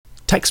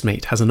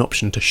TextMate has an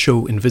option to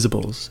show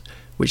invisibles,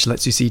 which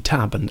lets you see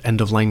tab and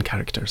end-of-line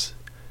characters.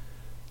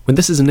 When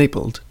this is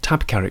enabled,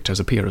 tab characters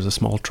appear as a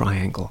small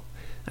triangle,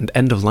 and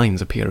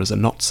end-of-lines appear as a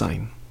not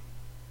sign.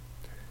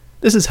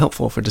 This is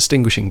helpful for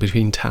distinguishing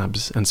between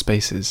tabs and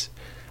spaces,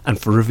 and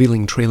for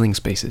revealing trailing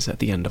spaces at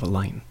the end of a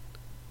line.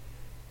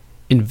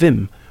 In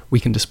Vim, we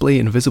can display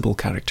invisible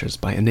characters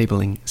by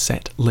enabling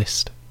Set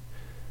List.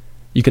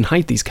 You can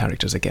hide these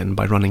characters again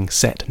by running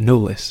Set No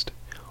List,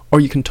 or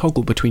you can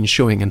toggle between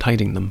showing and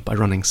hiding them by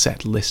running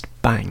Set List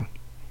Bang.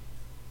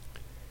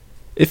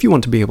 If you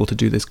want to be able to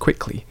do this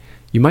quickly,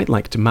 you might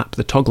like to map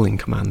the toggling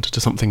command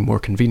to something more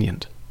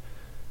convenient.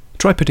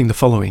 Try putting the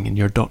following in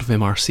your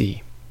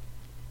 .vimrc.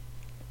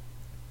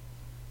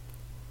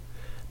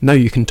 Now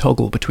you can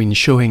toggle between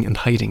showing and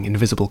hiding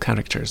invisible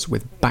characters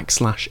with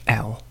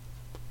 \L.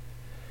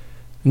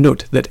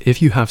 Note that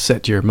if you have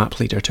set your map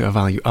leader to a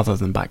value other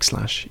than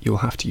 \, you'll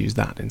have to use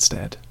that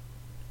instead.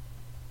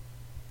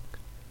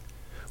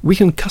 We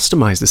can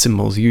customize the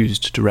symbols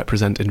used to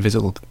represent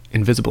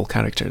invisible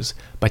characters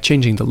by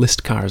changing the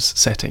listcars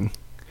setting.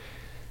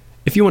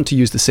 If you want to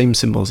use the same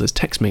symbols as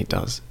TextMate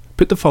does,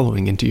 put the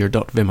following into your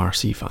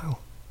 .vimrc file.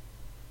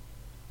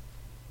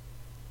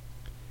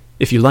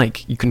 If you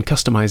like, you can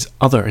customize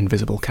other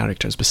invisible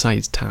characters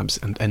besides tabs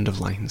and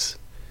end-of-lines.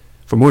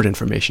 For more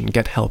information,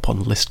 get help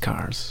on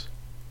listcars.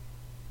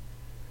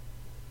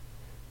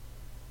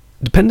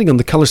 Depending on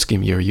the color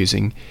scheme you're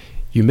using,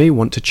 you may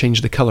want to change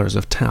the colors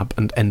of tab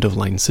and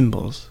end-of-line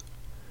symbols.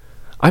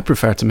 I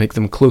prefer to make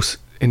them close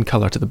in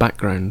color to the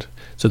background,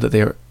 so that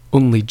they are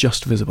only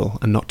just visible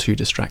and not too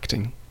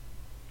distracting.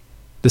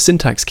 The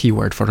syntax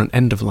keyword for an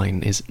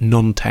end-of-line is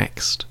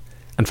non-text,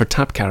 and for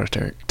tab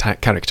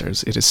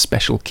characters it is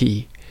special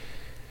key.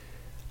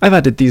 I've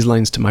added these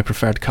lines to my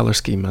preferred color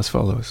scheme as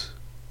follows.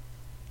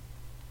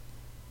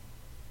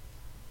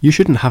 You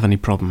shouldn't have any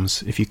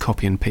problems if you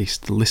copy and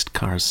paste the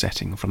listcars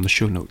setting from the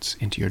show notes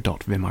into your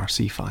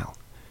 .vimrc file.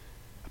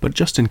 But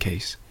just in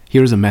case,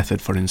 here is a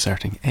method for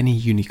inserting any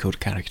Unicode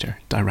character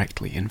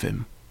directly in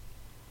Vim.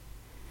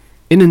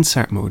 In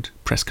insert mode,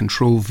 press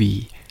Ctrl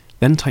V,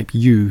 then type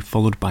U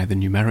followed by the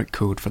numeric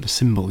code for the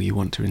symbol you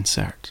want to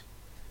insert.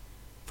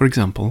 For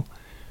example,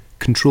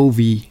 Ctrl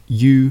V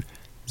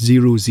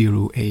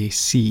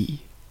U00AC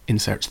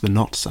inserts the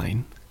not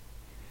sign.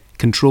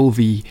 Ctrl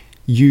V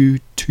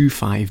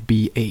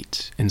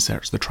U25B8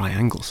 inserts the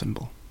triangle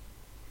symbol.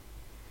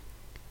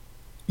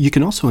 You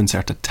can also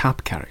insert a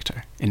tab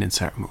character in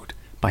insert mode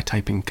by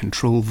typing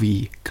Ctrl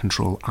V,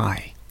 Ctrl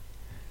I.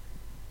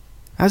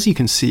 As you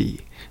can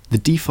see, the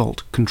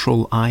default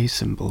Ctrl I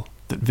symbol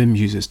that Vim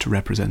uses to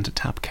represent a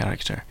tab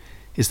character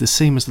is the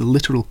same as the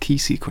literal key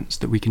sequence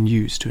that we can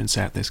use to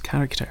insert this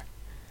character.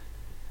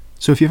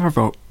 So if you've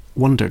ever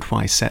wondered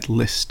why Set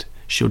List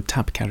showed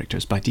tab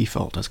characters by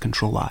default as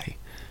Ctrl I,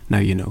 now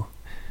you know.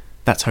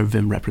 That's how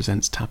Vim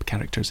represents tab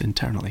characters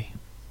internally.